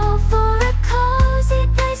and low for a cozy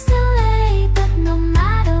place to lay, but no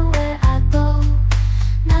matter where I go,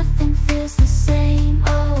 nothing feels the same.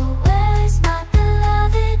 Oh, where's my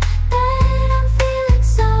beloved bed? I'm feeling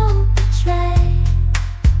so betrayed.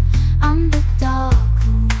 I'm the dog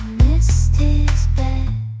who missed his bed.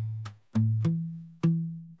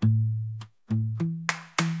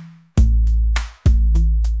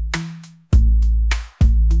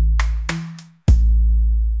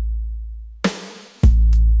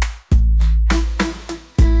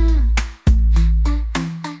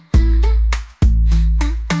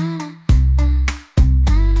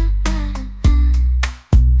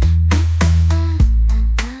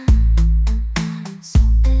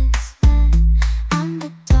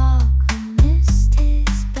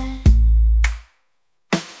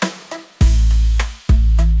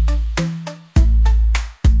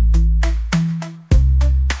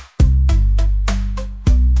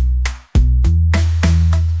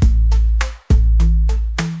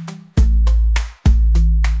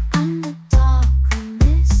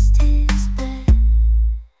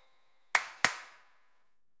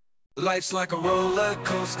 Life's like a roller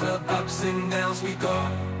coaster, ups and downs we go.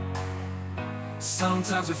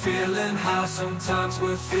 Sometimes we're feeling high, sometimes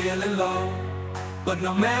we're feeling low. But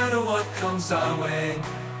no matter what comes our way,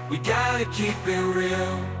 we gotta keep it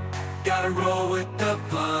real. Gotta roll with the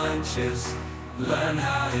punches, learn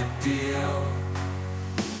how to deal.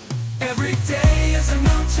 Every day is a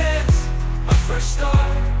new chance, a fresh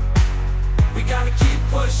start. We gotta keep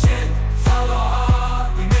pushing, follow our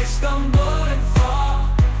heart. We may stumble and fall,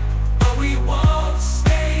 but we won't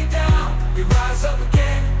stay down. We rise up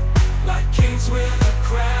again, like kings with a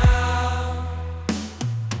crown.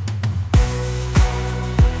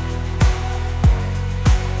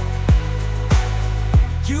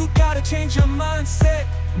 You gotta change your mindset,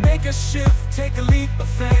 make a shift, take a leap of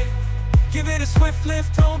faith. Give it a swift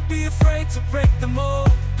lift, don't be afraid to break the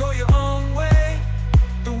mold. Go your own way,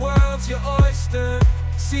 the world's your oyster,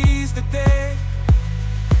 seize the day.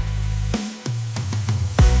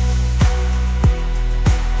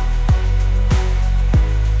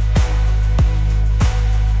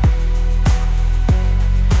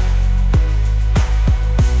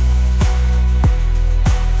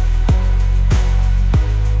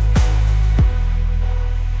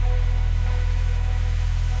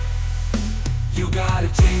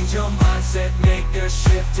 Change your mindset, make a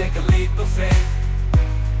shift, take a leap of faith.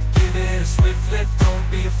 Give it a swift lift, don't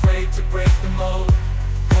be afraid to break the mold.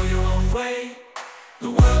 Go your own way, the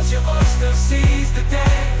world's your oyster, seize the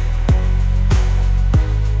day.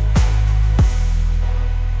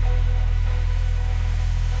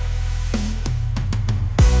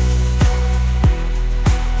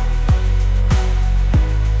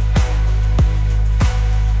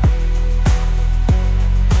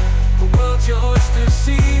 Your oyster,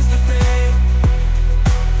 seize the day.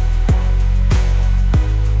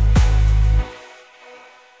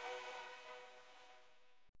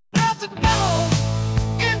 Got to go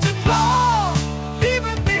into flow,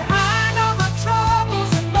 leaving behind all my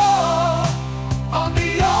troubles and more. On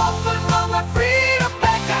the open road where freedom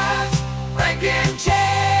beckons, breaking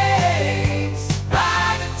chains,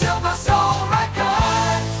 ride until my soul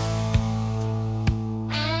records.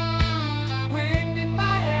 Wind in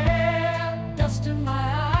my hair, dust in my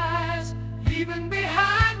eyes, leaving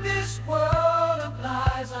behind this world of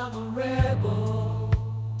lies. I'm a rebel,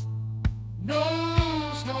 no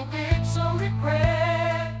regrets or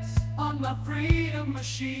regrets on my freedom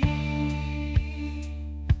machine.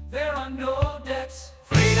 There are no debts.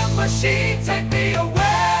 Freedom machine, take me away.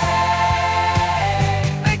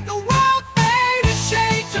 Make the world fade in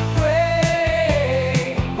shades of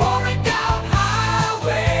gray. Pouring down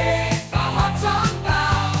highways, my heart's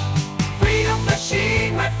unbound. Freedom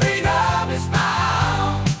machine, where freedom is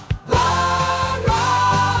found. Long,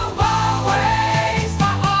 long, long ways,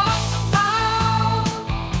 my heart's unbound.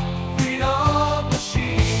 Freedom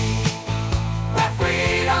machine, where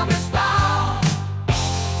freedom is found.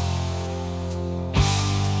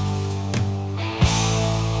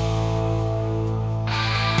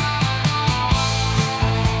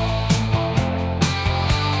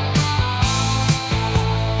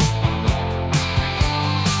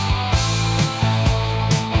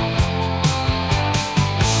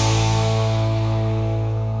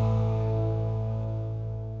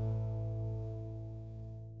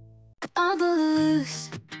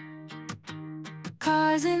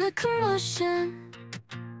 causing a commotion.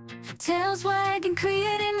 Tails wagging,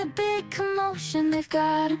 creating a big commotion. They've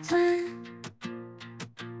got a plan.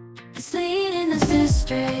 It's leading us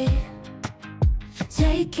astray,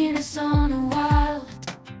 taking us on a wild,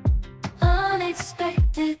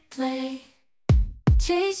 unexpected play.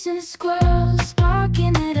 Chasing squirrels,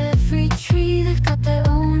 barking at every tree. They've got their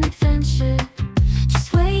own adventure.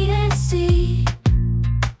 Just wait and see.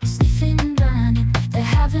 Sniffing and running, they're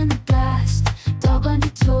having a blast. Doggone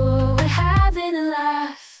Detour, we're having a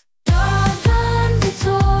laugh. Doggone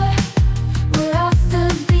Detour, we're off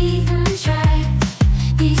the beaten track.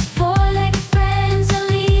 These four-legged friends are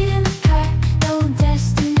leading the pack. No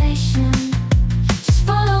destination, just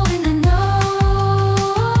following the nose.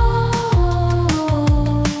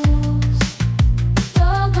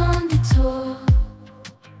 Doggone Detour,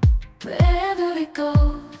 wherever it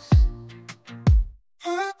goes.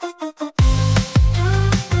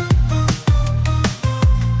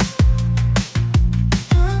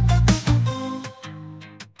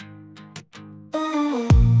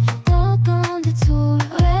 Doggone Detour,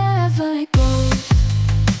 wherever it goes.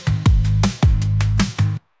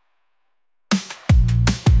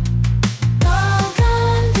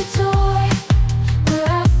 Doggone Detour, we're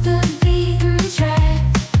off the beaten track.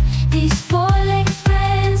 These four-legged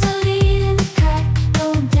friends are leading the pack. No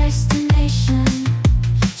destination,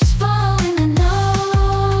 just following the nose.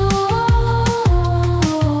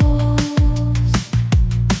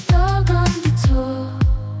 Doggone Detour,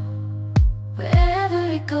 wherever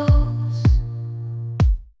it goes.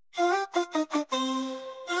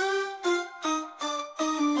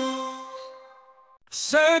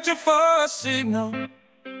 Searching for a signal,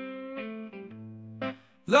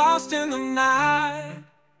 lost in the night.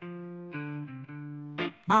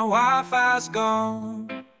 My Wi-Fi's gone,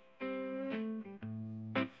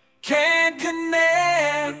 can't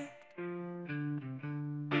connect.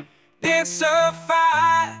 It's a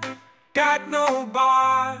fight, got no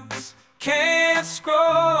bars, can't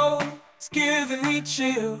scroll, it's giving me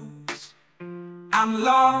chills. I'm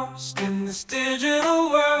lost in this digital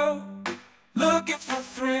world, looking for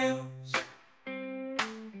thrills.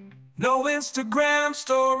 No Instagram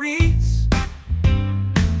stories,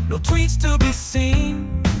 no tweets to be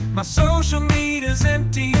seen. My social media's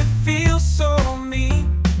empty, it feels so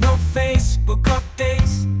mean. No Facebook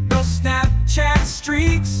updates, no Snapchat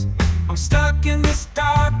streaks. I'm stuck in this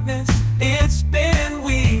darkness, it's been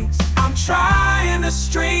weeks. I'm trying to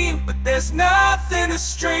stream, but there's nothing to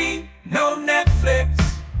stream. No Netflix,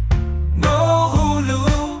 no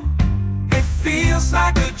Hulu. It feels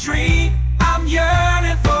like a dream. I'm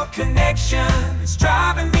yearning for connection, it's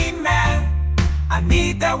driving me mad. I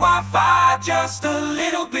need that Wi-Fi just a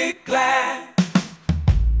little bit glad.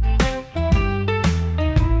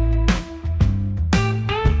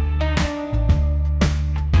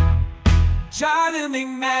 Driving me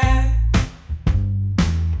mad.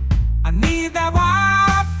 I need that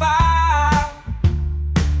Wi-Fi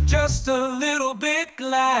just a little bit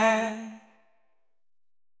glad.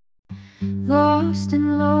 Lost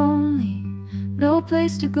and lonely, no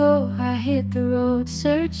place to go. I hit the road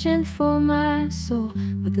searching for my soul.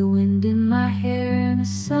 With the wind in my hair and the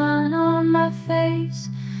sun on my face,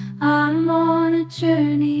 I'm on a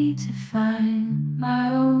journey to find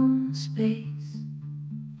my own space.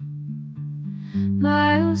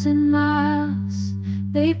 Miles and miles,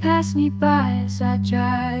 they pass me by as I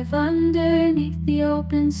drive underneath the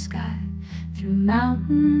open sky. Through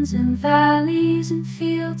mountains and valleys and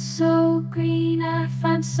fields so green, I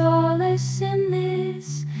find solace in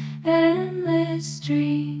this endless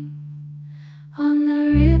dream. On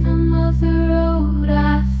the rhythm of the road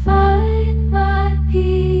I find my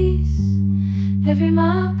peace. Every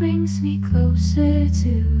mile brings me closer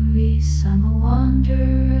to Reese. I'm a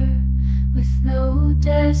wanderer with no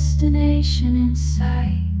destination in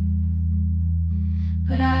sight,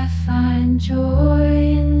 but I find joy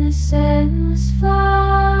in this endless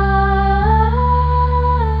flight.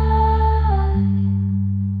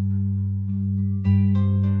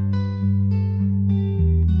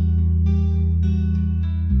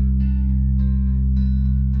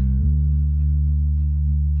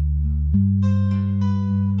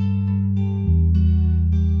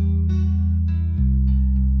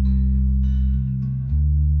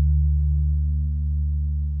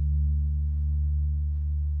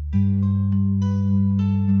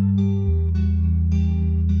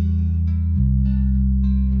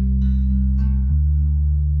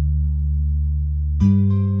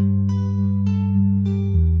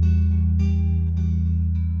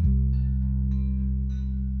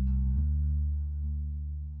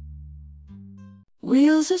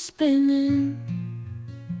 Wheels are spinning,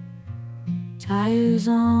 tires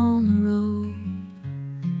on the road.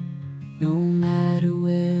 No matter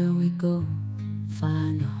where we go,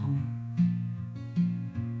 find a home.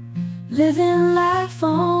 Living life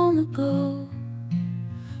on the go,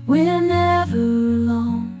 we're never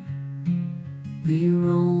alone. We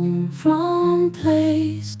roam from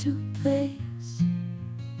place to place,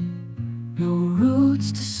 no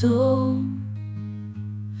roots to sow.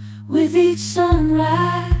 With each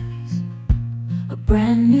sunrise, a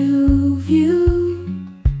brand new view.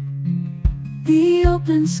 The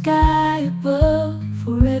open sky above,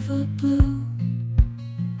 forever blue.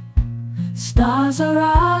 Stars are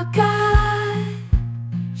our guide,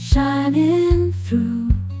 shining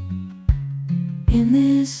through. In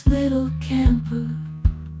this little camper,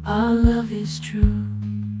 our love is true.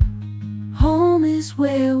 Home is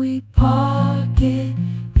where we park it,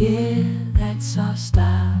 yeah, that's our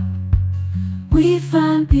style. We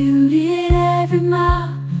find beauty in every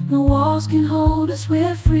mile. No walls can hold us,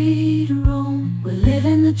 we're free to roam. We're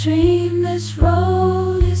living the dream, this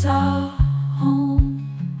road is our home.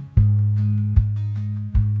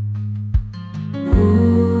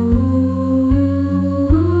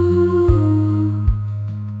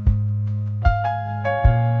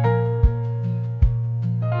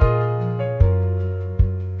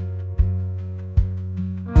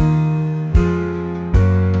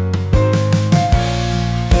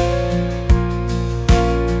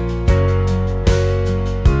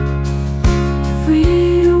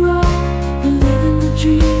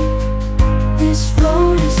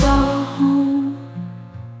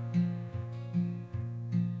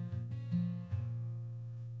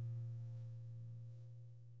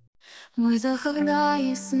 With the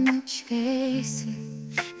horizon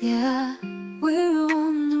chasing, yeah, we're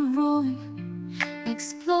on the road,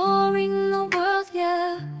 exploring the world,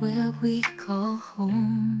 yeah, where we call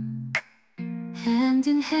home. Hand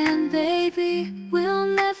in hand, baby, we'll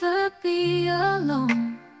never be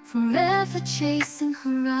alone. Forever chasing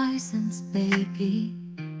horizons, baby,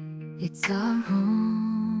 it's our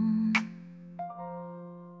home.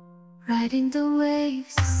 Riding the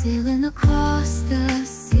waves, sailing across the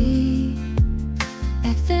sea.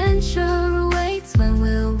 Adventure awaits, when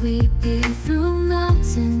will we be? Through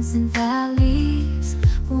mountains and valleys,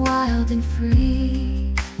 wild and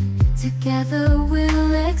free. Together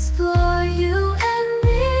we'll explore